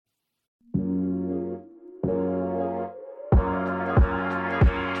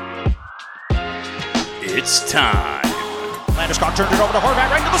It's time. Landeskog turned it over to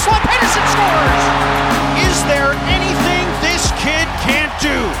Horvat, right into the slot. Pedersen scores! Is there anything this kid can't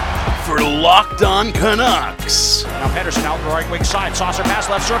do? For Locked On Canucks. Now Pedersen out the right wing side. Saucer pass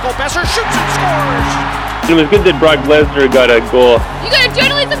left circle. Besser shoots and scores! It was good that Brock Lesnar got a goal. You got a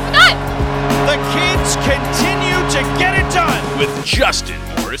journalism for that! The kids continue to get it done. With Justin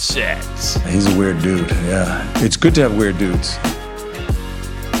Morissette. He's a weird dude, yeah. It's good to have weird dudes.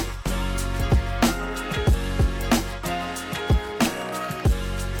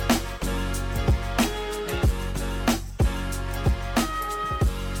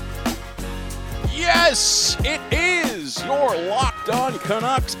 Yes, it is your Locked On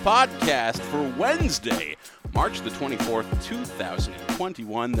Canucks podcast for Wednesday, March the 24th,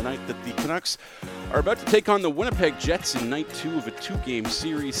 2021, the night that the Canucks are about to take on the Winnipeg Jets in night two of a two-game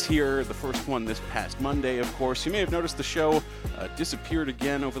series here. The first one this past Monday, of course. You may have noticed the show disappeared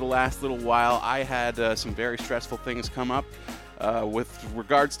again over the last little while. I had some very stressful things come up with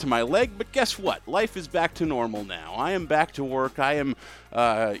regards to my leg, but guess what? Life is back to normal now. I am back to work. I am,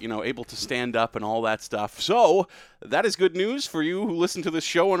 able to stand up and all that stuff. So that is good news for you who listen to this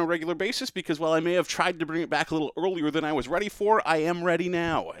show on a regular basis, because while I may have tried to bring it back a little earlier than I was ready for, I am ready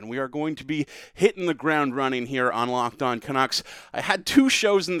now, and we are going to be hitting the ground running here on Locked On Canucks. I had two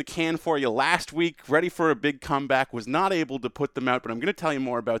shows in the can for you last week, ready for a big comeback, was not able to put them out, but I'm going to tell you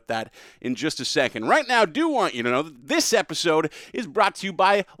more about that in just a second. Right now, I do want you to know that this episode is brought to you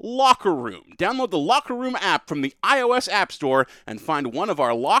by Locker Room. Download the Locker Room app from the iOS App Store and find one of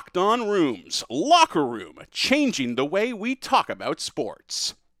our Locked On rooms. Locker Room, changing the way we talk about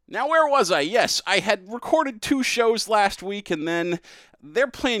sports. Now, where was I? Yes, I had recorded two shows last week, and then they're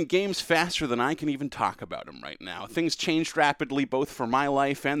playing games faster than I can even talk about them right now. Things changed rapidly, both for my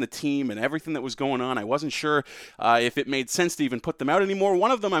life and the team and everything that was going on. I wasn't sure if it made sense to even put them out anymore.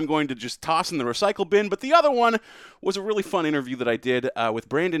 One of them I'm going to just toss in the recycle bin, but the other one was a really fun interview that I did with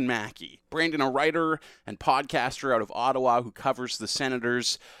Brandon Mackey. Brandon, a writer and podcaster out of Ottawa who covers the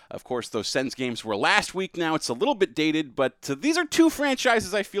Senators. Of course, those Sens games were last week now. It's a little bit dated, but these are two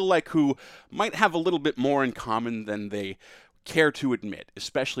franchises I feel like who might have a little bit more in common than they care to admit,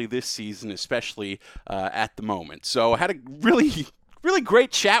 especially this season, especially at the moment. So I had a really great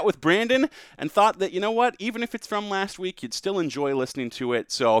chat with Brandon and thought that, you know what, even if it's from last week, you'd still enjoy listening to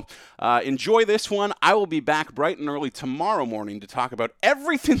it. So enjoy this one. I will be back bright and early tomorrow morning to talk about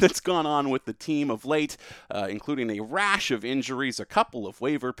everything that's gone on with the team of late, including a rash of injuries, a couple of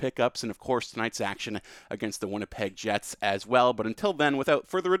waiver pickups, and of course tonight's action against the Winnipeg Jets as well. But until then, without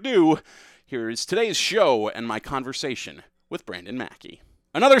further ado, here is today's show and my conversation with Brandon Mackey.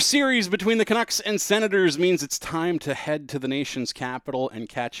 Another series between the Canucks and Senators means it's time to head to the nation's capital and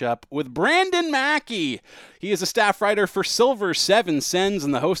catch up with Brandon Mackey. He is a staff writer for Silver 7 Sens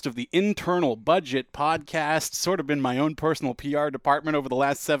and the host of the Internal Budget podcast. Sort of been my own personal PR department over the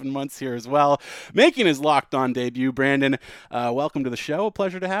last 7 months here as well. Making his Locked On debut, Brandon, welcome to the show. A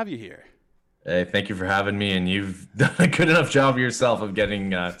pleasure to have you here. Hey, thank you for having me, and you've done a good enough job yourself of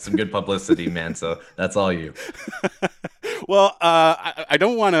getting some good publicity, man, so that's all you. Well, I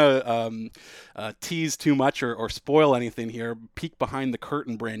don't want to tease too much or spoil anything here, peek behind the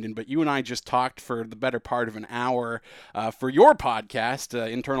curtain, Brandon, but you and I just talked for the better part of an hour for your podcast,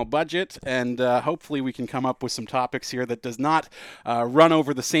 Internal Budget, and hopefully we can come up with some topics here that does not run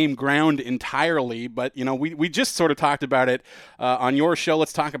over the same ground entirely, but, you know, we just sort of talked about it on your show.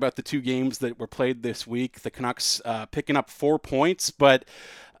 Let's talk about the two games that were played this week. The Canucks picking up 4 points, but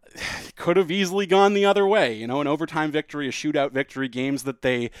could have easily gone the other way. You know, an overtime victory, a shootout victory, games that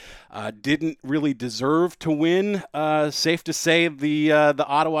they didn't really deserve to win. Safe to say the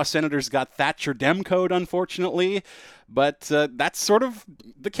Ottawa Senators got Thatcher Demcode, unfortunately. But that's sort of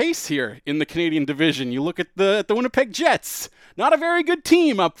the case here in the Canadian division. You look at the Winnipeg Jets. Not a very good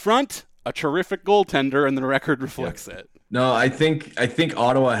team up front. A terrific goaltender, and the record reflects it. No, I think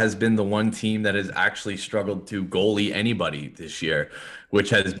Ottawa has been the one team that has actually struggled to goalie anybody this year,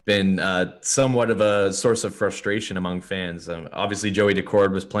 which has been somewhat of a source of frustration among fans. Obviously, Joey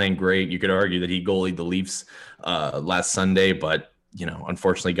Decord was playing great. You could argue that he goalied the Leafs last Sunday, but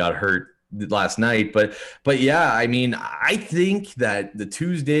unfortunately got hurt last night. But yeah, I mean, I think that the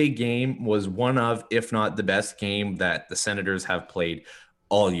Tuesday game was one of, if not the best game that the Senators have played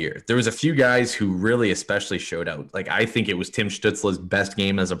all year. There was a few guys who really especially showed out. Like, I think it was Tim Stützle's best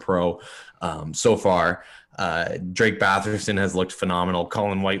game as a pro so far. Drake Batherson has looked phenomenal.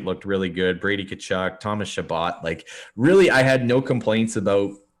 Colin White looked really good. Brady Tkachuk, Thomas Chabot. Like, really, I had no complaints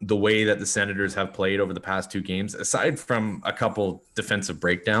about the way that the Senators have played over the past two games, aside from a couple defensive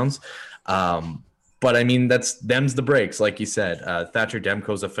breakdowns. But I mean, them's the breaks, like you said. Thatcher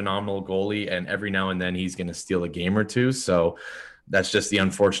Demko's a phenomenal goalie, and every now and then he's going to steal a game or two. So that's just the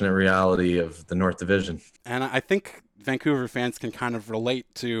unfortunate reality of the North Division. And I think Vancouver fans can kind of relate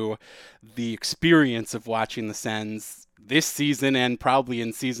to the experience of watching the Sens this season and probably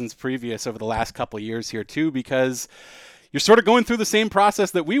in seasons previous over the last couple of years here too, because you're sort of going through the same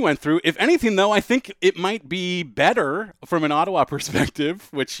process that we went through. If anything, though, I think it might be better from an Ottawa perspective,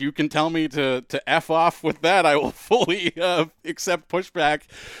 which you can tell me to F off with that. I will fully accept pushback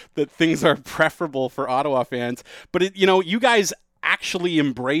that things are preferable for Ottawa fans. But, you guys actually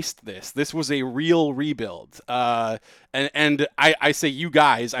embraced this. This was a real rebuild. And I say you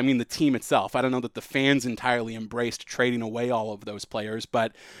guys, I mean the team itself. I don't know that the fans entirely embraced trading away all of those players,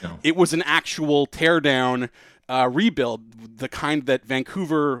 but It was an actual teardown rebuild, the kind that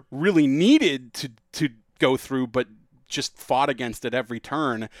Vancouver really needed to go through, but just fought against at every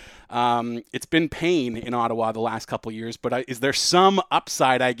turn. It's been pain in Ottawa the last couple of years, but is there some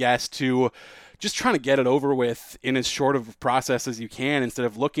upside, I guess, to just trying to get it over with in as short of a process as you can, instead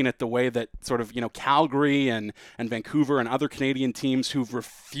of looking at the way that sort of, Calgary and Vancouver and other Canadian teams who've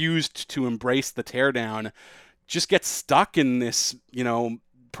refused to embrace the teardown just get stuck in this,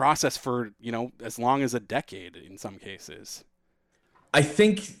 process for, as long as a decade in some cases. I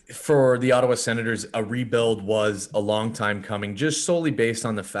think for the Ottawa Senators, a rebuild was a long time coming, just solely based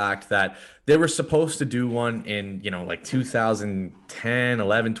on the fact that they were supposed to do one in, like 2010,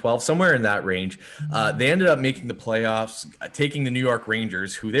 11, 12, somewhere in that range. They ended up making the playoffs, taking the New York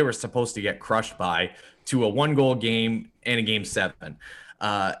Rangers, who they were supposed to get crushed by, to a 1-goal game and a Game 7.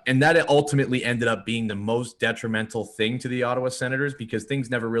 And that ultimately ended up being the most detrimental thing to the Ottawa Senators, because things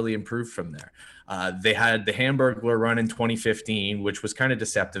never really improved from there. They had the Hamburglar run in 2015, which was kind of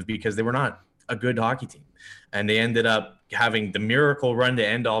deceptive because they were not a good hockey team. And they ended up having the miracle run to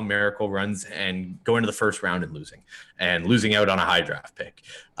end all miracle runs and go into the first round and losing out on a high draft pick.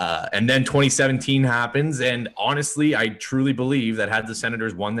 And then 2017 happens. And honestly, I truly believe that had the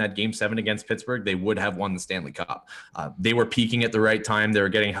Senators won that Game 7 against Pittsburgh, they would have won the Stanley Cup. They were peaking at the right time. They were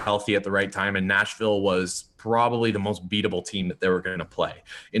getting healthy at the right time. And Nashville was probably the most beatable team that they were going to play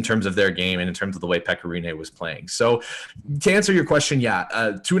in terms of their game and in terms of the way Pekka Rinne was playing. So to answer your question,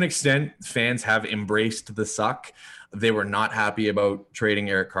 to an extent, fans have embraced the suck. They were not happy about trading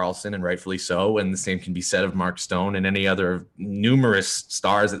Erik Karlsson, and rightfully so. And the same can be said of Mark Stone and any other numerous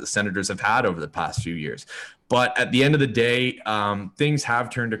stars that the Senators have had over the past few years. But at the end of the day, things have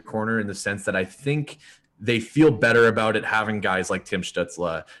turned a corner in the sense that I think they feel better about it having guys like Tim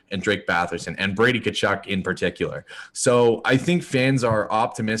Stützle and Drake Batherson and Brady Tkachuk in particular. So I think fans are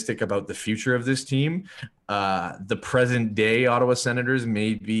optimistic about the future of this team. The present day Ottawa Senators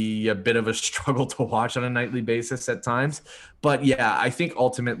may be a bit of a struggle to watch on a nightly basis at times. But I think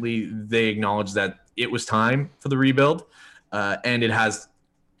ultimately they acknowledge that it was time for the rebuild, and it has,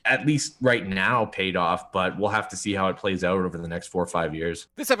 at least right now, paid off, but we'll have to see how it plays out over the next 4 or 5 years.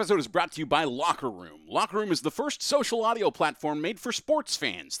 This episode is brought to you by Locker Room. Locker Room is the first social audio platform made for sports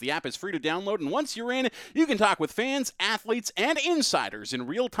fans. The app is free to download, and once you're in, you can talk with fans, athletes, and insiders in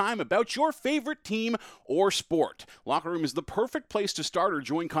real time about your favorite team or sport. Locker Room is the perfect place to start or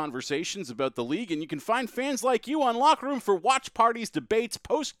join conversations about the league, and you can find fans like you on Locker Room for watch parties, debates,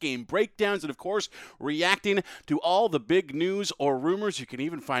 post-game breakdowns, and of course, reacting to all the big news or rumors. You can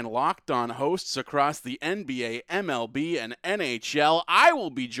even find Locked On hosts across the NBA, MLB, and NHL. I will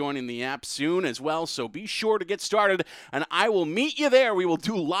be joining the app soon as well, so be sure to get started, and I will meet you there. We will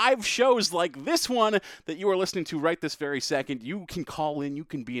do live shows like this one that you are listening to right this very second. You can call in, you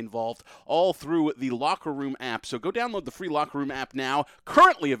can be involved all through the Locker Room app. So go download the free Locker Room app now,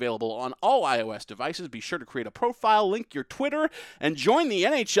 currently available on all iOS devices. Be sure to create a profile, link your Twitter, and join the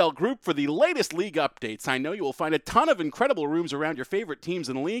NHL group for the latest league updates. I know you will find a ton of incredible rooms around your favorite teams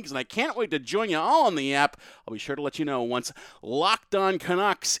and leagues, and I can't wait to join you all on the app. I'll be sure to let you know once Locked On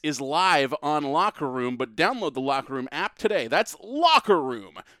Canucks is live on Locker Room, but download the Locker Room app today. That's Locker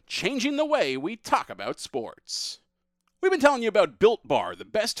Room, changing the way we talk about sports. We've been telling you about Built Bar, the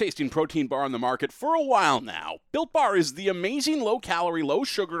best tasting protein bar on the market for a while now. Built Bar is the amazing low-calorie,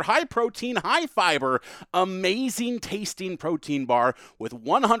 low-sugar, high-protein, high-fiber, amazing tasting protein bar with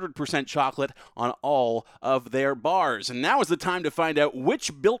 100% chocolate on all of their bars. And now is the time to find out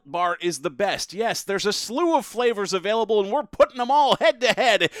which Built Bar is the best. Yes, there's a slew of flavors available, and we're putting them all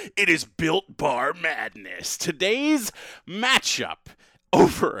head-to-head. It is Built Bar madness. Today's matchup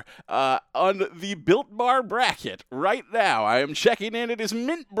over on the Built Bar bracket right now. I am checking in. It is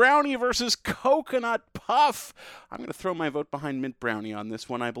Mint Brownie versus Coconut Puff. I'm going to throw my vote behind Mint Brownie on this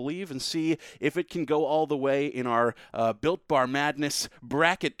one, I believe, and see if it can go all the way in our Built Bar Madness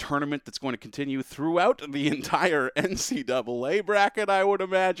bracket tournament that's going to continue throughout the entire NCAA bracket, I would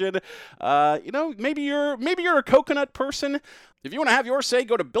imagine. Maybe you're a coconut person. If you want to have your say,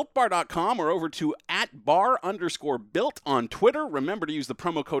 go to BuiltBar.com or over to @bar_built on Twitter. Remember to use the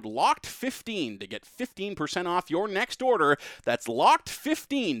promo code LOCKED15 to get 15% off your next order. That's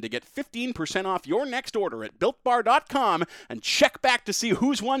LOCKED15 to get 15% off your next order at BuiltBar.com, and check back to see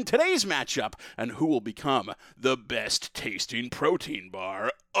who's won today's matchup and who will become the best tasting protein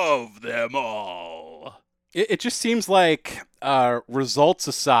bar of them all. It just seems like, results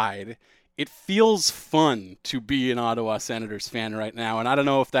aside, it feels fun to be an Ottawa Senators fan right now, and I don't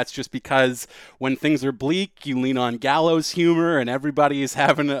know if that's just because when things are bleak, you lean on gallows humor and everybody is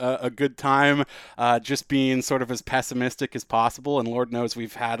having a good time, just being sort of as pessimistic as possible, and Lord knows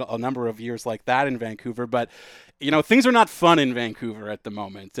we've had a number of years like that in Vancouver, but things are not fun in Vancouver at the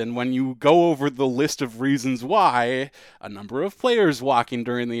moment, and when you go over the list of reasons why, a number of players walking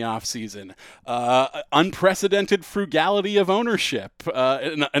during the offseason, unprecedented frugality of ownership,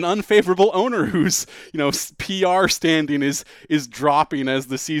 an unfavorable owner whose PR standing is dropping as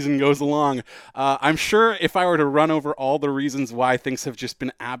the season goes along. I'm sure if I were to run over all the reasons why things have just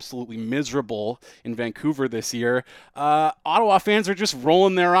been absolutely miserable in Vancouver this year, Ottawa fans are just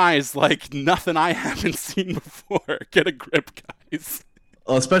rolling their eyes like nothing I haven't seen before. Get a grip, guys.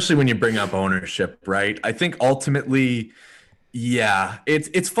 Well, especially when you bring up ownership, right? I think ultimately, yeah,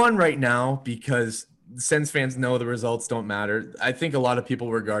 it's fun right now because Sens fans know the results don't matter. I think a lot of people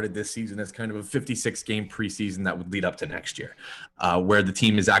regarded this season as kind of a 56-game preseason that would lead up to next year, where the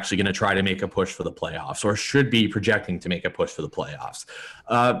team is actually going to try to make a push for the playoffs, or should be projecting to make a push for the playoffs.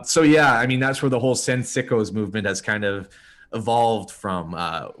 So yeah, I mean, that's where the whole Sens sickos movement has kind of evolved from,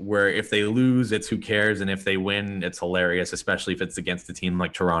 where if they lose, it's who cares, and if they win, it's hilarious, especially if it's against a team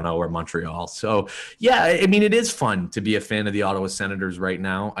like Toronto or Montreal. So yeah, I mean, it is fun to be a fan of the Ottawa Senators right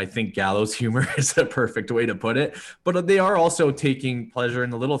now. I think gallows humor is a perfect way to put it, but they are also taking pleasure in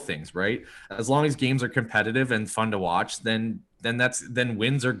the little things, right? As long as games are competitive and fun to watch, then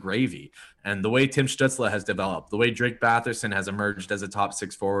wins are gravy. And the way Tim Stützle has developed, the way Drake Batherson has emerged as a top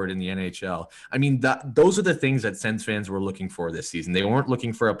 6 forward in the NHL, I mean, those are the things that Sens fans were looking for this season. They weren't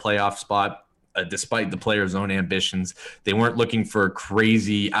looking for a playoff spot, despite the players' own ambitions. They weren't looking for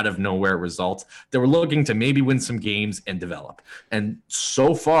crazy out of nowhere results. They were looking to maybe win some games and develop. And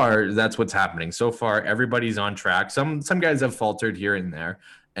so far, that's what's happening. So far, everybody's on track. Some guys have faltered here and there,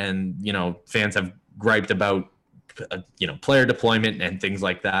 and fans have griped about player deployment and things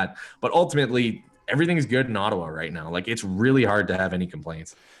like that. But ultimately, everything is good in Ottawa right now. Like, it's really hard to have any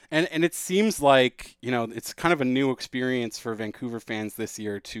complaints. And it seems like, it's kind of a new experience for Vancouver fans this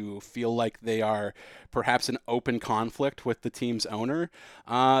year to feel like they are perhaps in open conflict with the team's owner.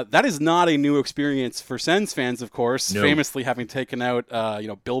 That is not a new experience for Sens fans, of course, no. Famously having taken out,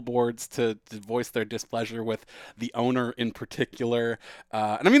 billboards to voice their displeasure with the owner in particular.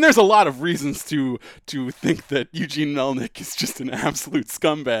 And I mean, there's a lot of reasons to think that Eugene Melnyk is just an absolute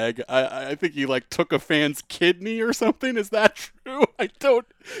scumbag. I think he took a fan's kidney or something. Is that true? I don't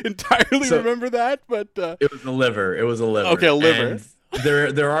entirely remember that, but it was a liver. Okay, a liver. And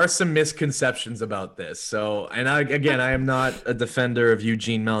there are some misconceptions about this. So, and I am not a defender of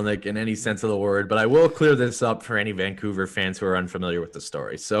Eugene Melnyk in any sense of the word, but I will clear this up for any Vancouver fans who are unfamiliar with the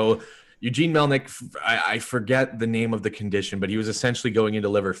story. So, Eugene Melnyk, I forget the name of the condition, but he was essentially going into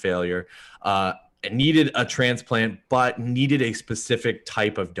liver failure. And needed a transplant, but needed a specific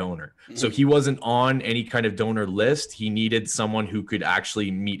type of donor. So he wasn't on any kind of donor list. He needed someone who could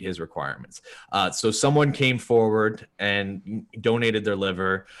actually meet his requirements. So someone came forward and donated their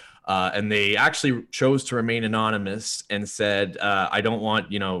liver, and they actually chose to remain anonymous and said, I don't want,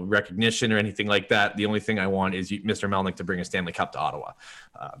 recognition or anything like that. The only thing I want is Mr. Melnyk to bring a Stanley Cup to Ottawa.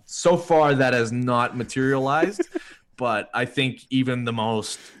 So far, that has not materialized. But I think even the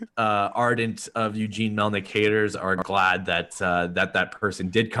most ardent of Eugene Melnyk haters are glad that that person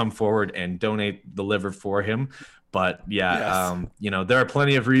did come forward and donate the liver for him. But yeah, yes. There are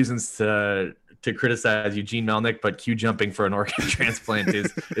plenty of reasons to criticize Eugene Melnyk, but Q jumping for an organ transplant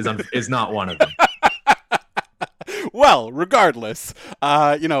is not one of them. Well, regardless,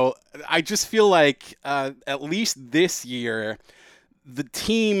 I just feel like at least this year, the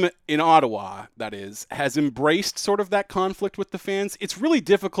team in Ottawa, that is, has embraced sort of that conflict with the fans. It's really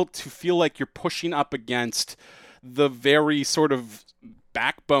difficult to feel like you're pushing up against the very sort of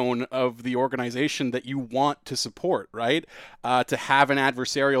backbone of the organization that you want to support, right? To have an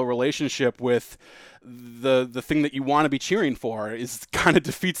adversarial relationship with the thing that you want to be cheering for is kind of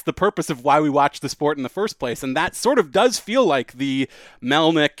defeats the purpose of why we watch the sport in the first place. And that sort of does feel like the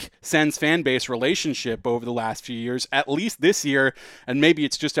Melnyk Sens fan base relationship over the last few years, at least this year. And maybe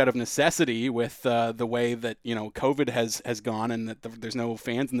it's just out of necessity with the way that, COVID has gone and that there's no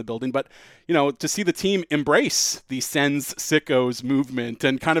fans in the building. But, to see the team embrace the Sens sickos movement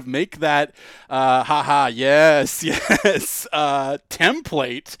and kind of make that, yes,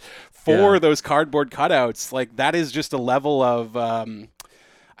 template for those cardboard cutouts, like that is just a level of,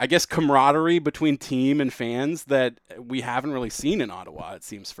 camaraderie between team and fans that we haven't really seen in Ottawa, it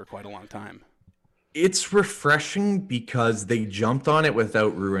seems, for quite a long time. It's refreshing because they jumped on it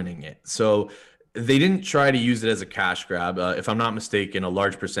without ruining it. So they didn't try to use it as a cash grab. If I'm not mistaken, a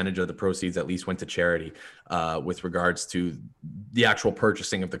large percentage of the proceeds at least went to charity with regards to the actual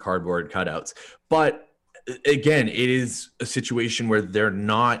purchasing of the cardboard cutouts. But again, it is a situation where they're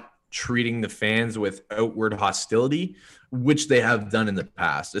not treating the fans with outward hostility, which they have done in the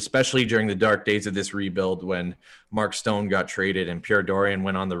past, especially during the dark days of this rebuild when Mark Stone got traded and Pierre Dorion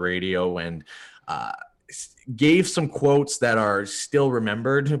went on the radio and gave some quotes that are still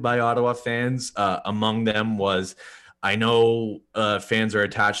remembered by Ottawa fans. Among them was, I know fans are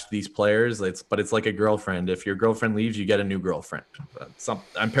attached to these players, but it's like a girlfriend. If your girlfriend leaves, you get a new girlfriend.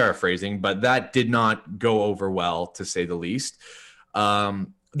 I'm paraphrasing, but that did not go over well, to say the least.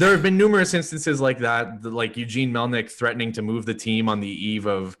 There have been numerous instances like that, like Eugene Melnyk threatening to move the team on the eve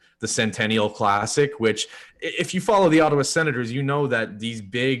of the Centennial Classic, which if you follow the Ottawa Senators, you know that these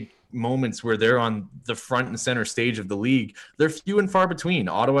big moments where they're on the front and center stage of the league, they're few and far between.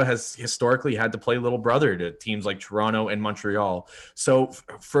 Ottawa has historically had to play little brother to teams like Toronto and Montreal. So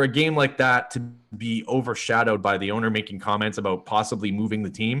for a game like that to be overshadowed by the owner making comments about possibly moving the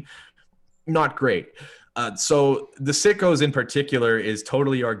team, not great. So the Sickos in particular is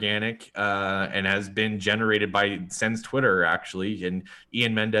totally organic and has been generated by Sens Twitter, actually. And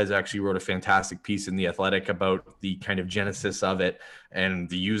Ian Mendez actually wrote a fantastic piece in The Athletic about the kind of genesis of it and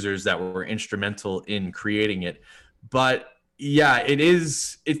the users that were instrumental in creating it. But yeah,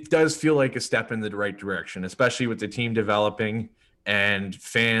 it does feel like a step in the right direction, especially with the team developing and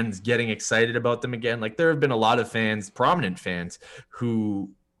fans getting excited about them again. Like there have been a lot of fans, prominent fans, who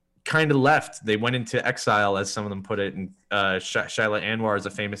kind of left. They went into exile, as some of them put it, and Shyla Anwar is a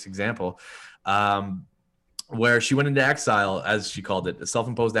famous example, where she went into exile, as she called it, a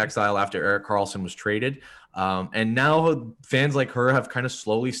self-imposed exile after Erik Karlsson was traded. And now fans like her have kind of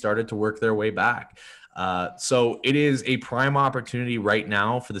slowly started to work their way back. So it is a prime opportunity right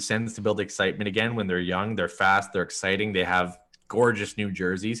now for the Sens to build excitement again. When they're young, they're fast, they're exciting, they have gorgeous new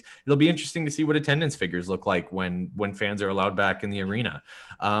jerseys. It'll be interesting to see what attendance figures look like when fans are allowed back in the arena.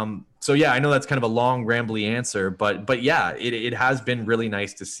 So yeah, I know that's kind of a long, rambly answer, but yeah, it has been really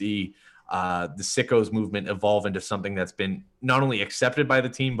nice to see the Sickos movement evolve into something that's been not only accepted by the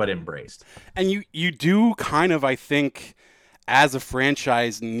team but embraced. And you do kind of, I think, as a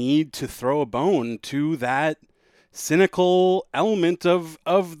franchise, need to throw a bone to that cynical element of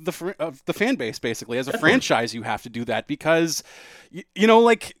the fan base. Basically, as a franchise, you have to do that because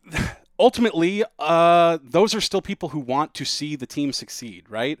like ultimately those are still people who want to see the team succeed,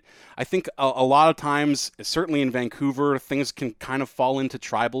 right? I think a lot of times, certainly in Vancouver, things can kind of fall into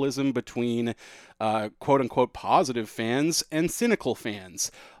tribalism between quote unquote positive fans and cynical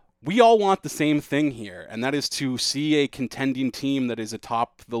fans. We all want the same thing here, and that is to see a contending team that is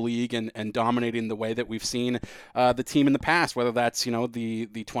atop the league and dominating the way that we've seen the team in the past, whether that's, the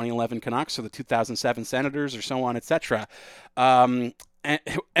 2011 Canucks or the 2007 Senators or so on, etc. And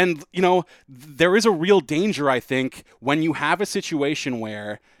there is a real danger, I think, when you have a situation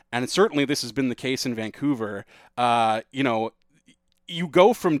where, and certainly this has been the case in Vancouver, you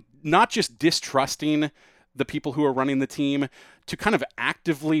go from not just distrusting the people who are running the team to kind of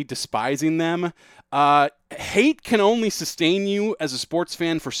actively despising them. Hate can only sustain you as a sports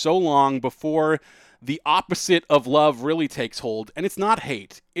fan for so long before the opposite of love really takes hold. And it's not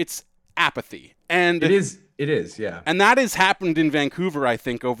hate, it's apathy. And it is, yeah. And that has happened in Vancouver, I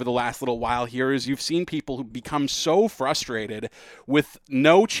think, over the last little while here, is you've seen people who become so frustrated with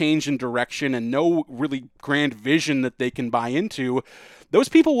no change in direction and no really grand vision that they can buy into. Those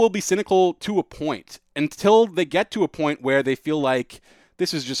people will be cynical to a point until they get to a point where they feel like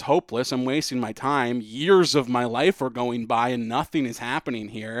this is just hopeless. I'm wasting my time. Years of my life are going by and nothing is happening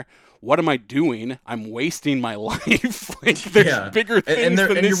here. What am I doing? I'm wasting my life. Like, there's bigger things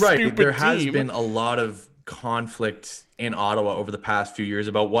than this stupid team. There has been a lot of conflict in Ottawa over the past few years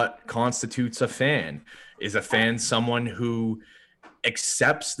about what constitutes a fan. Is a fan someone who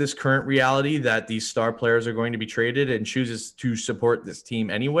accepts this current reality that these star players are going to be traded and chooses to support this team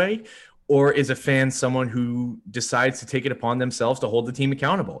anyway? Or is a fan someone who decides to take it upon themselves to hold the team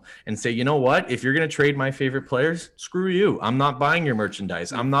accountable and say, you know what, if you're going to trade my favorite players, screw you. I'm not buying your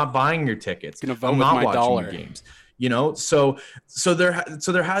merchandise. I'm not buying your tickets. I'm not watching your games. You know, so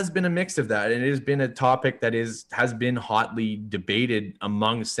there has been a mix of that, and it has been a topic that has been hotly debated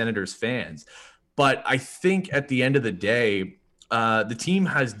among Senators fans. But I think at the end of the day, the team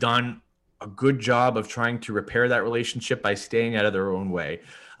has done a good job of trying to repair that relationship by staying out of their own way.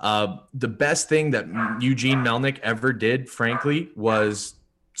 The best thing that Eugene Melnyk ever did, frankly, was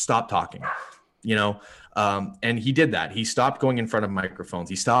stop talking, you know, and he did that. He stopped going in front of microphones.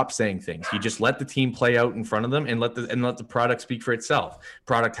 He stopped saying things. He just let the team play out in front of them and let the product speak for itself.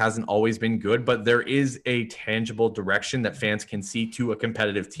 Product hasn't always been good, but there is a tangible direction that fans can see to a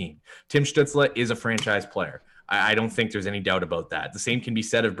competitive team. Tim Stützle is a franchise player. I don't think there's any doubt about that. The same can be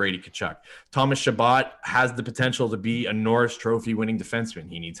said of Brady Tkachuk. Thomas Chabot has the potential to be a Norris Trophy winning defenseman.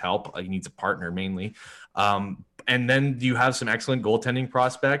 He needs help. He needs a partner mainly. And then you have some excellent goaltending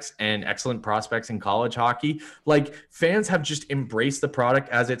prospects and excellent prospects in college hockey. Like, fans have just embraced the product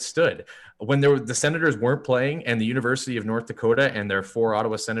as it stood. When the Senators weren't playing and the University of North Dakota and their 4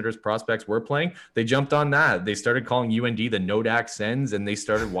 Ottawa Senators prospects were playing, they jumped on that. They started calling UND the Nodak Sens, and they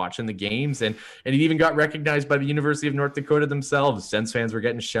started watching the games. And it even got recognized by the University of North Dakota themselves. Sens fans were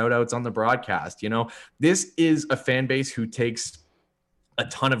getting shout outs on the broadcast. You know, this is a fan base who takes a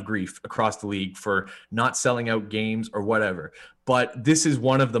ton of grief across the league for not selling out games or whatever. But this is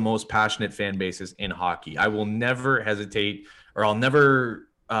one of the most passionate fan bases in hockey. I will never hesitate, or I'll never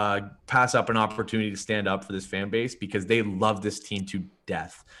pass up an opportunity to stand up for this fan base, because they love this team to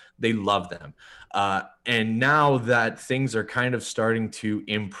death. They love them. And now that things are kind of starting to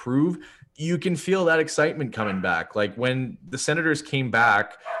improve, you can feel that excitement coming back. Like when the Senators came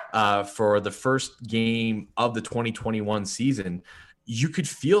back for the first game of the 2021 season, you could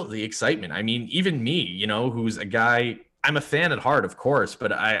feel the excitement. I mean, even me, you know, who's a guy, I'm a fan at heart, of course,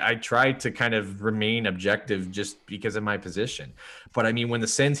 but I try to kind of remain objective just because of my position. But I mean, when the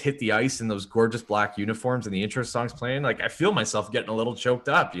Sens hit the ice in those gorgeous black uniforms and the intro songs playing, like, I feel myself getting a little choked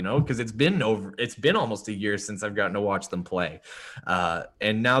up, you know, because it's been almost a year since I've gotten to watch them play.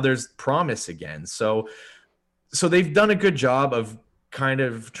 And now there's promise again. So they've done a good job of kind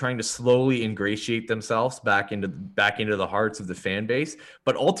of trying to slowly ingratiate themselves back into the hearts of the fan base.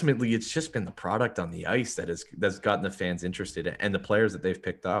 But ultimately, it's just been the product on the ice that's gotten the fans interested and the players that they've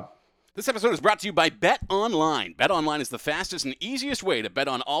picked up. This episode is brought to you by BetOnline. BetOnline is the fastest and easiest way to bet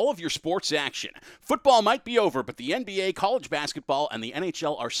on all of your sports action. Football might be over, but the NBA, college basketball, and the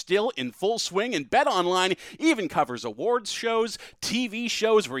NHL are still in full swing, and BetOnline even covers awards shows, TV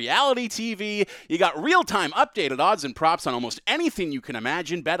shows, reality TV. You got real-time updated odds and props on almost anything you can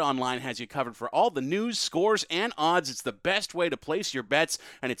imagine. BetOnline has you covered for all the news, scores, and odds. It's the best way to place your bets,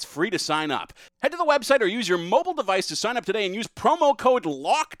 and it's free to sign up. Head to the website or use your mobile device to sign up today and use promo code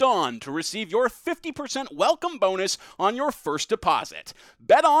LOCKEDON to receive your 50% welcome bonus on your first deposit.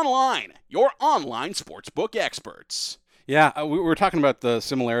 BetOnline, your online sportsbook experts. Yeah, we were talking about the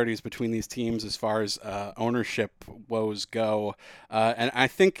similarities between these teams as far as ownership woes go. And I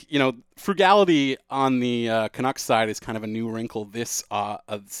think, you know, frugality on the Canucks side is kind of a new wrinkle this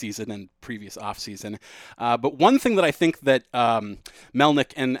season and previous offseason. But one thing that I think that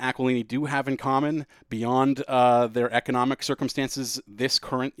Melnyk and Aquilini do have in common beyond their economic circumstances this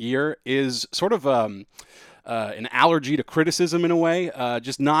current year is sort of an allergy to criticism in a way,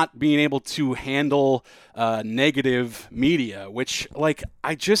 just not being able to handle negative media, which, like,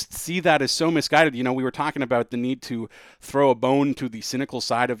 I just see that as so misguided. You know, we were talking about the need to throw a bone to the cynical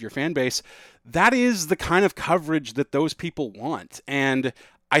side of your fan base. That is the kind of coverage that those people want. And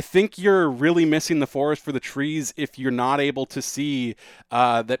I think you're really missing the forest for the trees if you're not able to see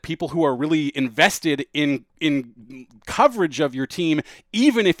that people who are really invested in coverage of your team,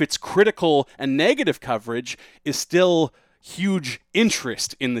 even if it's critical and negative coverage, is still huge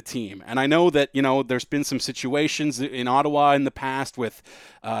interest in the team. And I know that, you know, there's been some situations in Ottawa in the past with,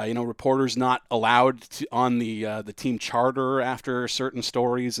 reporters not allowed on the team charter after certain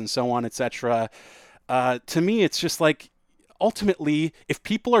stories and so on, etc. To me, it's just like, ultimately, if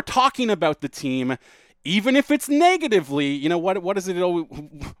people are talking about the team, even if it's negatively, you know, what is it?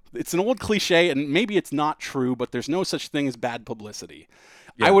 It's an old cliche, and maybe it's not true, but there's no such thing as bad publicity.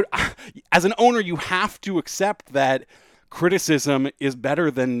 Yeah. As an owner, you have to accept that criticism is better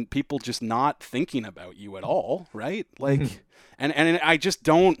than people just not thinking about you at all, right? Like, And I just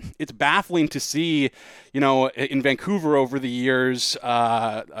don't. It's baffling to see, in Vancouver over the years,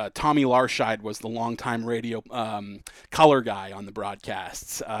 Tommy Larscheid was the longtime radio color guy on the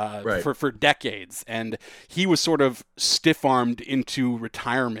broadcasts Right. for decades, and he was sort of stiff-armed into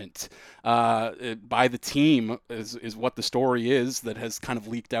retirement by the team, is what the story is that has kind of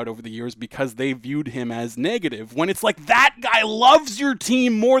leaked out over the years, because they viewed him as negative, when it's like, that guy loves your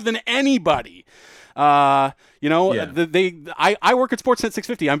team more than anybody. I work at Sportsnet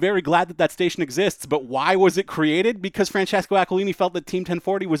 650. I'm very glad that station exists, but why was it created? Because Francesco Aquilini felt that Team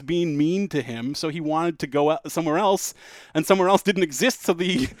 1040 was being mean to him, so he wanted to go somewhere else, and somewhere else didn't exist, so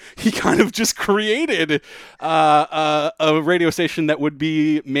he kind of just created a radio station that would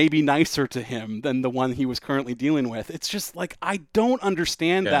be maybe nicer to him than the one he was currently dealing with. It's just like, I don't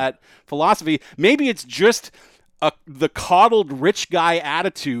understand that philosophy. Maybe it's just the coddled rich guy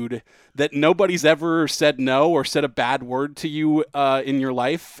attitude that nobody's ever said no or said a bad word to you in your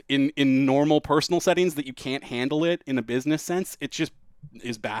life in normal personal settings, that you can't handle it in a business sense. It just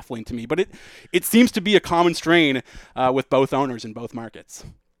is baffling to me. But it seems to be a common strain with both owners in both markets.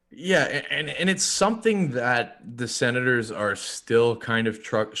 Yeah, and it's something that the Senators are still kind of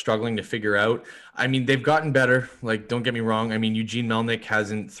struggling to figure out. I mean, they've gotten better. Like, don't get me wrong. I mean, Eugene Melnyk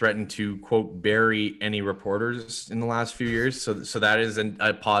hasn't threatened to, quote, bury any reporters in the last few years. So that is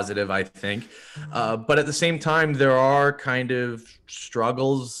a positive, I think. But at the same time, there are kind of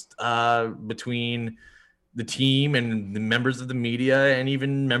struggles between the team and the members of the media and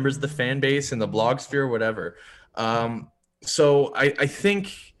even members of the fan base and the blog sphere, whatever. So I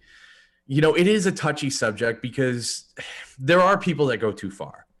think, it is a touchy subject because there are people that go too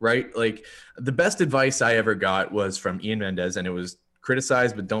far, right? Like, the best advice I ever got was from Ian Mendez, and it was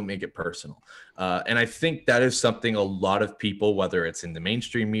criticize, but don't make it personal. And I think that is something a lot of people, whether it's in the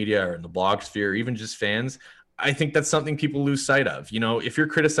mainstream media or in the blog sphere, or even just fans, I think that's something people lose sight of. If you're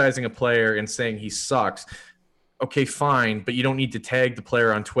criticizing a player and saying he sucks, okay, fine, but you don't need to tag the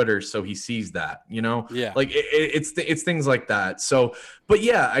player on Twitter so he sees that, Yeah. Like it's things like that. So, but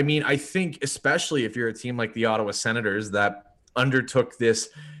yeah, I mean, I think especially if you're a team like the Ottawa Senators that undertook this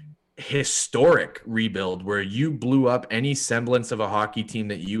historic rebuild where you blew up any semblance of a hockey team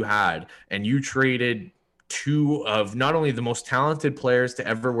that you had, and you traded two of not only the most talented players to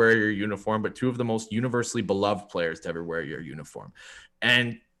ever wear your uniform, but two of the most universally beloved players to ever wear your uniform.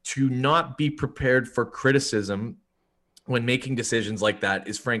 And to not be prepared for criticism when making decisions like that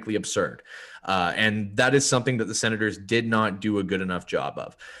is frankly absurd. And that is something that the Senators did not do a good enough job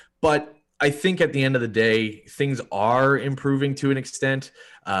of. But I think at the end of the day, things are improving to an extent.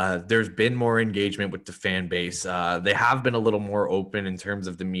 There's been more engagement with the fan base. They have been a little more open in terms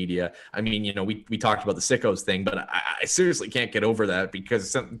of the media. I mean, we talked about the sickos thing, but I seriously can't get over that,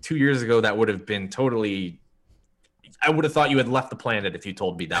 because 2 years ago, that would have been totally... I would have thought you had left the planet if you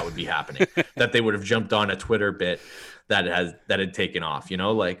told me that would be happening, that they would have jumped on a Twitter bit that had taken off,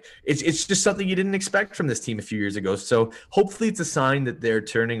 like it's just something you didn't expect from this team a few years ago. So hopefully it's a sign that they're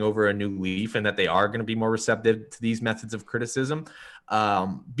turning over a new leaf and that they are going to be more receptive to these methods of criticism.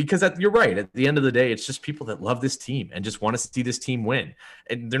 Because you're right. At the end of the day, it's just people that love this team and just want to see this team win.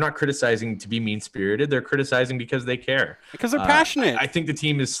 And they're not criticizing to be mean-spirited. They're criticizing because they care. Because they're passionate. I think the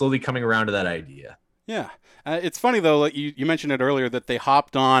team is slowly coming around to that idea. Yeah. It's funny, though, like you mentioned it earlier, that they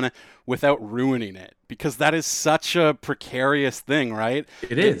hopped on without ruining it, because that is such a precarious thing, right?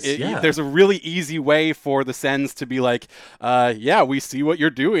 It is, yeah. There's a really easy way for the Sens to be like, yeah, we see what you're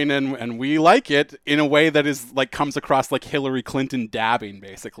doing and we like it, in a way that is like comes across like Hillary Clinton dabbing,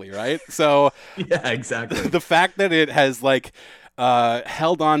 basically, right? So yeah, exactly. The fact that it has like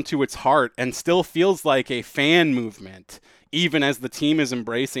held on to its heart and still feels like a fan movement, even as the team is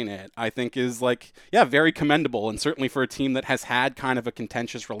embracing it, I think is like, yeah, very commendable. And certainly for a team that has had kind of a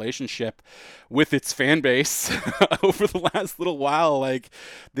contentious relationship with its fan base over the last little while, like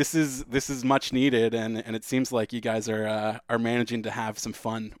this is much needed. And it seems like you guys are managing to have some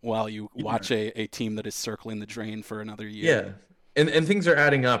fun while you watch a team that is circling the drain for another year. Yeah. And things are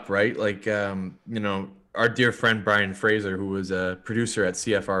adding up, right? Like, our dear friend Brian Fraser, who was a producer at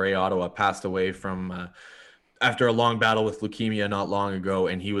CFRA Ottawa, passed away from after a long battle with leukemia not long ago,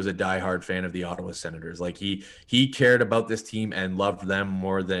 and he was a diehard fan of the Ottawa Senators. Like he cared about this team and loved them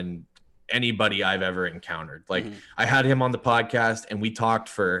more than anybody I've ever encountered. Like I had him on the podcast and we talked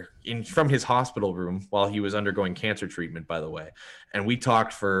from his hospital room while he was undergoing cancer treatment, by the way. And we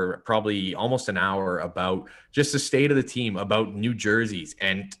talked for probably almost an hour about just the state of the team, about new jerseys,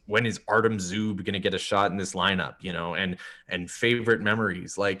 and when is Artem Zub going to get a shot in this lineup, and favorite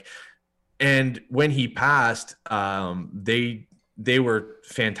memories. And when he passed, they were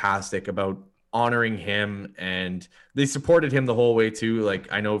fantastic about honoring him, and they supported him the whole way too.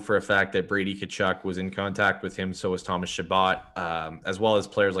 Like, I know for a fact that Brady Tkachuk was in contact with him. So was Thomas Chabot, as well as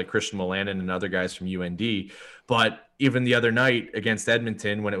players like Christian Wolanin and other guys from UND. But even the other night against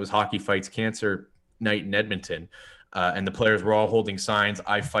Edmonton, when it was Hockey Fights Cancer night in Edmonton, and the players were all holding signs,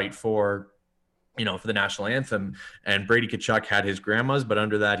 "I fight for," for the national anthem. And Brady Tkachuk had his grandma's, but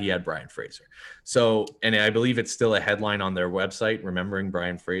under that, he had Brian Fraser. So, and I believe it's still a headline on their website, remembering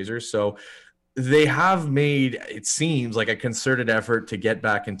Brian Fraser. So they have made, it seems like, a concerted effort to get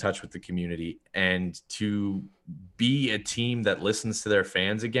back in touch with the community and to be a team that listens to their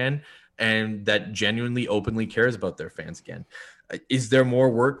fans again and that genuinely, openly cares about their fans again. Is there more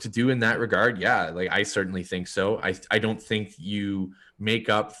work to do in that regard? Yeah, like, I certainly think so. I don't think you make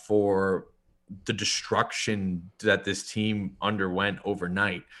up for the destruction that this team underwent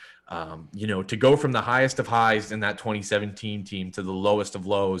overnight. To go from the highest of highs in that 2017 team to the lowest of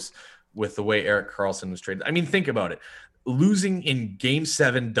lows with the way Erik Karlsson was traded. I mean, think about it. Losing in Game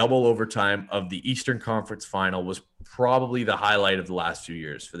 7 double overtime of the Eastern Conference Final was probably the highlight of the last 2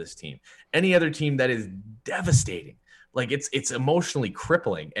 years for this team. Any other team, that is devastating. Like, it's emotionally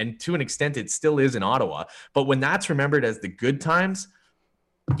crippling, and to an extent it still is in Ottawa. But when that's remembered as the good times,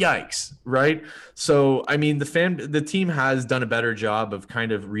 yikes, right? So, I mean, the team has done a better job of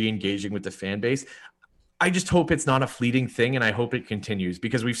kind of re-engaging with the fan base. I just hope it's not a fleeting thing, and I hope it continues,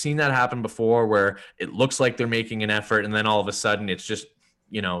 because we've seen that happen before, where it looks like they're making an effort, and then all of a sudden it's just,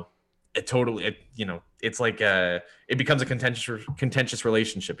 it's like it becomes a contentious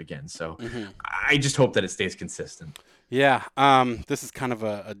relationship again. So I just hope that it stays consistent. Yeah, this is kind of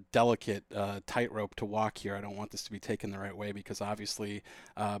a delicate tightrope to walk here. I don't want this to be taken the right way, because obviously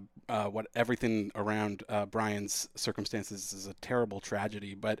everything around Brian's circumstances is a terrible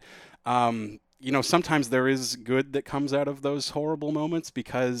tragedy. But sometimes there is good that comes out of those horrible moments,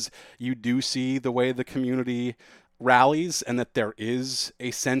 because you do see the way the community rallies, and that there is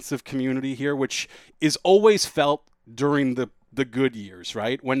a sense of community here, which is always felt during the good years,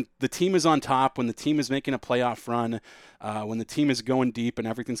 right? When the team is on top, when the team is making a playoff run, when the team is going deep and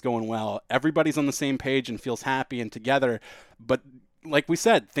everything's going well, everybody's on the same page and feels happy and together. But like we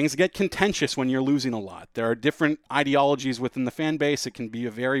said, things get contentious when you're losing a lot. There are different ideologies within the fan base. It can be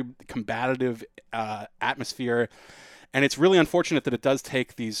a very combative atmosphere. And it's really unfortunate that it does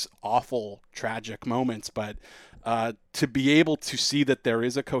take these awful, tragic moments. But to be able to see that there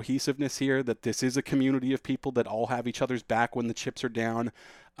is a cohesiveness here, that this is a community of people that all have each other's back when the chips are down,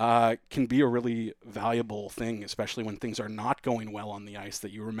 can be a really valuable thing, especially when things are not going well on the ice,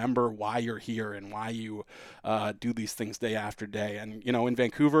 that you remember why you're here and why you do these things day after day. And, in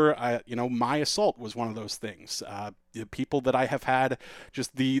Vancouver, my assault was one of those things. The people that I have had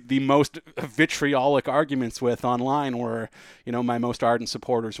just the most vitriolic arguments with online were, my most ardent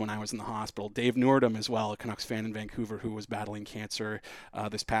supporters when I was in the hospital. Dave Noordam as well, a Canucks fan in Vancouver who was battling cancer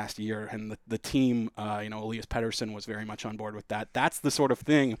this past year. And the team, Elias Pettersson was very much on board with that. That's the sort of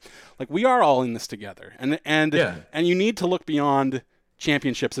thing, like, we are all in this together. And you need to look beyond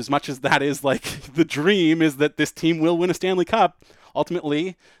championships, as much as that is like the dream is that this team will win a Stanley Cup.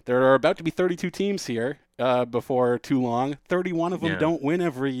 Ultimately, there are about to be 32 teams here before too long. 31 of them don't win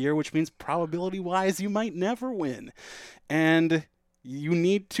every year, which means probability-wise you might never win. And you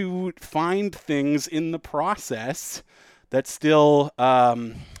need to find things in the process that still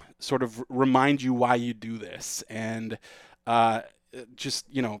sort of remind you why you do this. And just,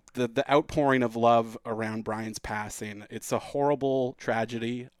 the outpouring of love around Brian's passing. It's a horrible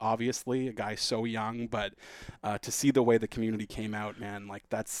tragedy, obviously, a guy so young, but to see the way the community came out, man, like,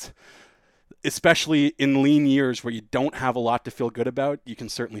 that's, especially in lean years where you don't have a lot to feel good about, you can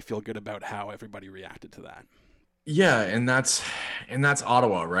certainly feel good about how everybody reacted to that. Yeah, and that's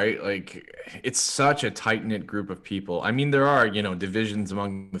Ottawa, right? Like, it's such a tight-knit group of people. I mean, there are, divisions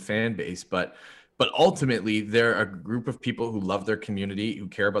among the fan base, but ultimately, they're a group of people who love their community, who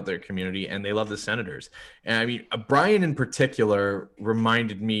care about their community, and they love the Senators. And I mean, Brian in particular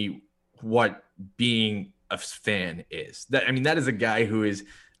reminded me what being a fan is. That is a guy who is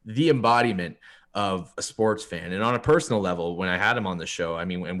the embodiment of a sports fan. And on a personal level, when I had him on the show,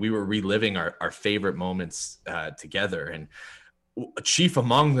 and we were reliving our favorite moments together, and chief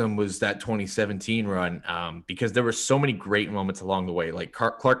among them was that 2017 run, because there were so many great moments along the way, like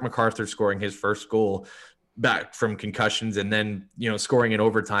Clark MacArthur scoring his first goal back from concussions, and then scoring in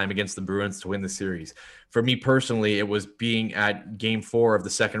overtime against the Bruins to win the series. For me personally, it was being at Game 4 of the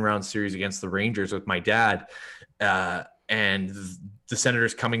second round series against the Rangers with my dad, and the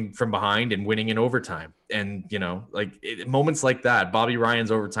Senators coming from behind and winning in overtime. And moments like that, Bobby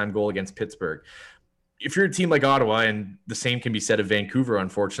Ryan's overtime goal against Pittsburgh. if you're a team like Ottawa, and the same can be said of Vancouver,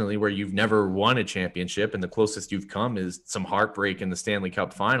 unfortunately, where you've never won a championship and the closest you've come is some heartbreak in the Stanley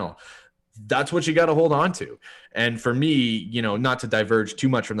Cup final, that's what you got to hold on to. And for me, you know, not to diverge too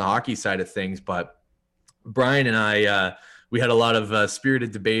much from the hockey side of things, but Brian and I, we had a lot of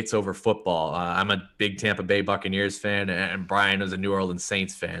spirited debates over football. I'm a big Tampa Bay Buccaneers fan, and Brian is a New Orleans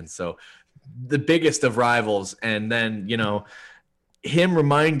Saints fan. So the biggest of rivals. And then, you know, him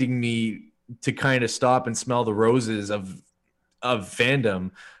reminding me to kind of stop and smell the roses of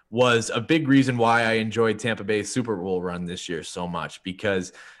fandom was a big reason why I enjoyed Tampa Bay's Super Bowl run this year so much,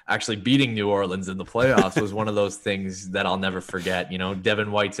 because actually beating New Orleans in the playoffs was one of those things that I'll never forget. You know,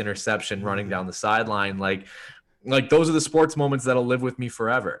 Devin White's interception running down the sideline, like those are the sports moments that'll live with me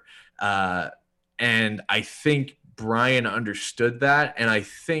forever. And I think Brian understood that. And I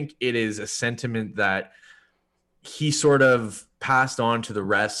think it is a sentiment that he sort of passed on to the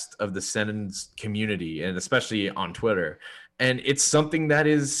rest of the Sens community, and especially on Twitter. And it's something that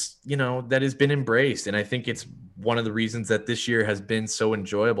is, you know, that has been embraced. And I think it's one of the reasons that this year has been so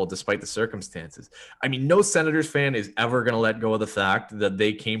enjoyable despite the circumstances. I mean, no Senators fan is ever going to let go of the fact that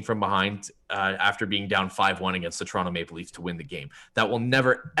they came from behind after being down 5-1 against the Toronto Maple Leafs to win the game. That will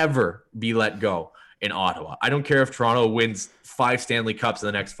never, ever be let go in Ottawa. I don't care if Toronto wins 5 Stanley Cups in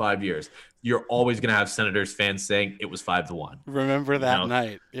the next 5 years. You're always going to have Senators fans saying it was 5-1. Remember that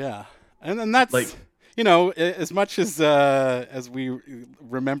night. Yeah. And then that's like, you know, as much as we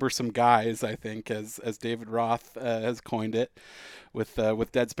remember some guys, I think, as David Roth has coined it with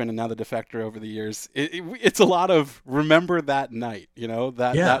Deadspin and now the Defector over the years, it's a lot of remember that night, you know,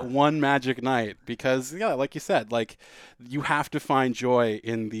 that one magic night, because like you said, like you have to find joy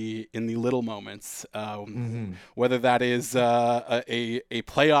in the little moments, whether that is a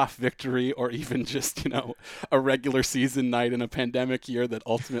playoff victory or even just, you know, a regular season night in a pandemic year that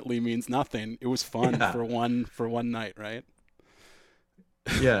ultimately means nothing. It was fun for one night, right?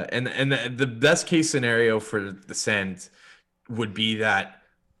 Yeah, and the best case scenario for the Sens would be that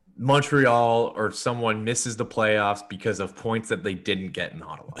Montreal or someone misses the playoffs because of points that they didn't get in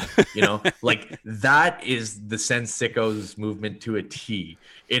Ottawa. You know, like that is the Sens sickos movement to a T.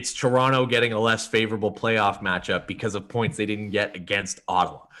 It's Toronto getting a less favorable playoff matchup because of points they didn't get against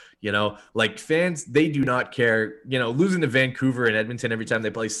Ottawa. You know, like fans, they do not care. You know, losing to Vancouver and Edmonton every time they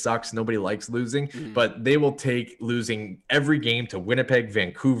play sucks. Nobody likes losing, but they will take losing every game to Winnipeg,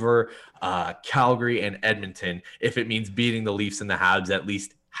 Vancouver, Calgary, and Edmonton if it means beating the Leafs and the Habs at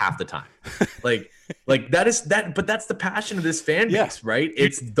least half the time. Like that is that, but that's the passion of this fan base, right?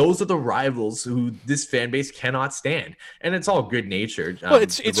 Those are the rivals who this fan base cannot stand, and it's all good natured. Well,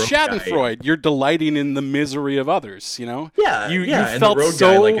 it's Schadenfreude. You're delighting in the misery of others, you know. Yeah, you and felt the road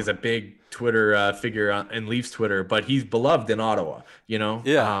so... guy is a big Twitter figure in Leafs Twitter, but he's beloved in Ottawa. You know,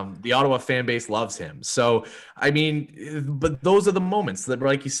 the Ottawa fan base loves him. So I mean, but those are the moments that,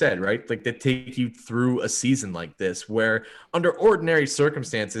 like you said, right, like that take you through a season like this, where under ordinary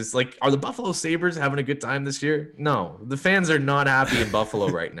circumstances, like, are the Buffalo Sabres having a good time this year? No, the fans are not happy in Buffalo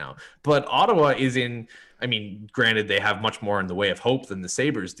right now. But Ottawa is in. I mean, granted, they have much more in the way of hope than the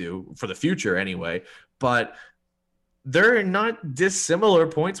Sabres do for the future, anyway. But they're not dissimilar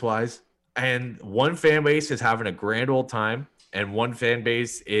points wise. And one fan base is having a grand old time, and one fan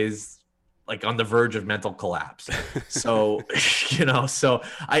base is like on the verge of mental collapse. So, you know, so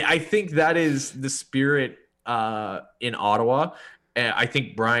I think that is the spirit in Ottawa. And I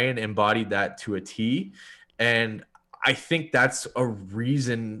think Brian embodied that to a T. And I think that's a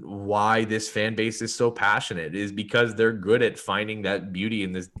reason why this fan base is so passionate, is because they're good at finding that beauty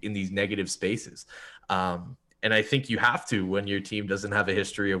in these negative spaces. And I think you have to when your team doesn't have a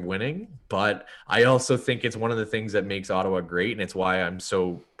history of winning. But I also think it's one of the things that makes Ottawa great. And it's why I'm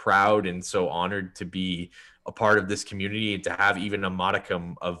so proud and so honored to be a part of this community and to have even a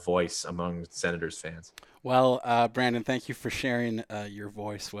modicum of voice among Senators fans. Well, Brandon, thank you for sharing your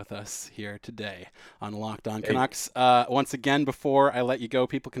voice with us here today on Locked On Canucks. Once again, before I let you go,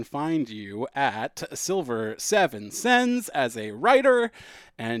 people can find you at Silver 7 Sens as a writer,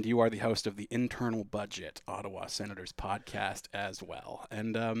 and you are the host of the Internal Budget Ottawa Senators podcast as well.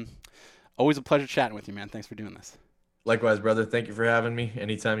 And always a pleasure chatting with you, man. Thanks for doing this. Likewise, brother. Thank you for having me.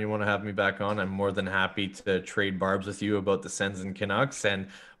 Anytime you want to have me back on, I'm more than happy to trade barbs with you about the Sens and Canucks, and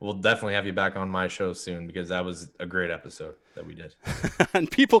we'll definitely have you back on my show soon, because that was a great episode that we did. And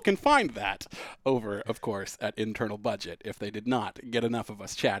people can find that over, of course, at Internal Budget if they did not get enough of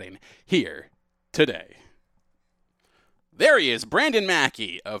us chatting here today. There he is, Brandon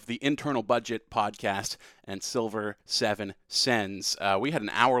Mackey of the Internal Budget Podcast and Silver Seven Sens. We had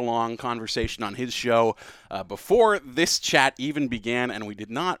an hour-long conversation on his show before this chat even began, and we did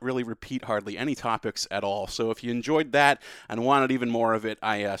not really repeat hardly any topics at all. So if you enjoyed that and wanted even more of it,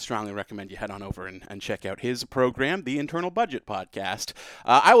 I strongly recommend you head on over and check out his program, the Internal Budget Podcast.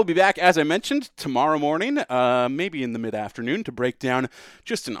 I will be back, as I mentioned, tomorrow morning, maybe in the mid-afternoon, to break down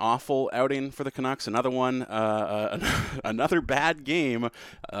just an awful outing for the Canucks, another one, another bad game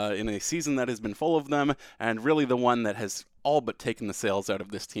in a season that has been full of them, and really the one that has all but taken the sails out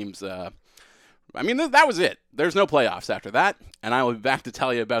of this team's... that was it. There's no playoffs after that, and I will be back to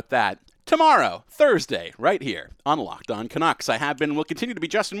tell you about that tomorrow, Thursday, right here on Locked On Canucks. I have been and will continue to be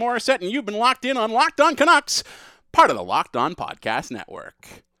Justin Morissette, and you've been locked in on Locked On Canucks, part of the Locked On Podcast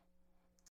Network.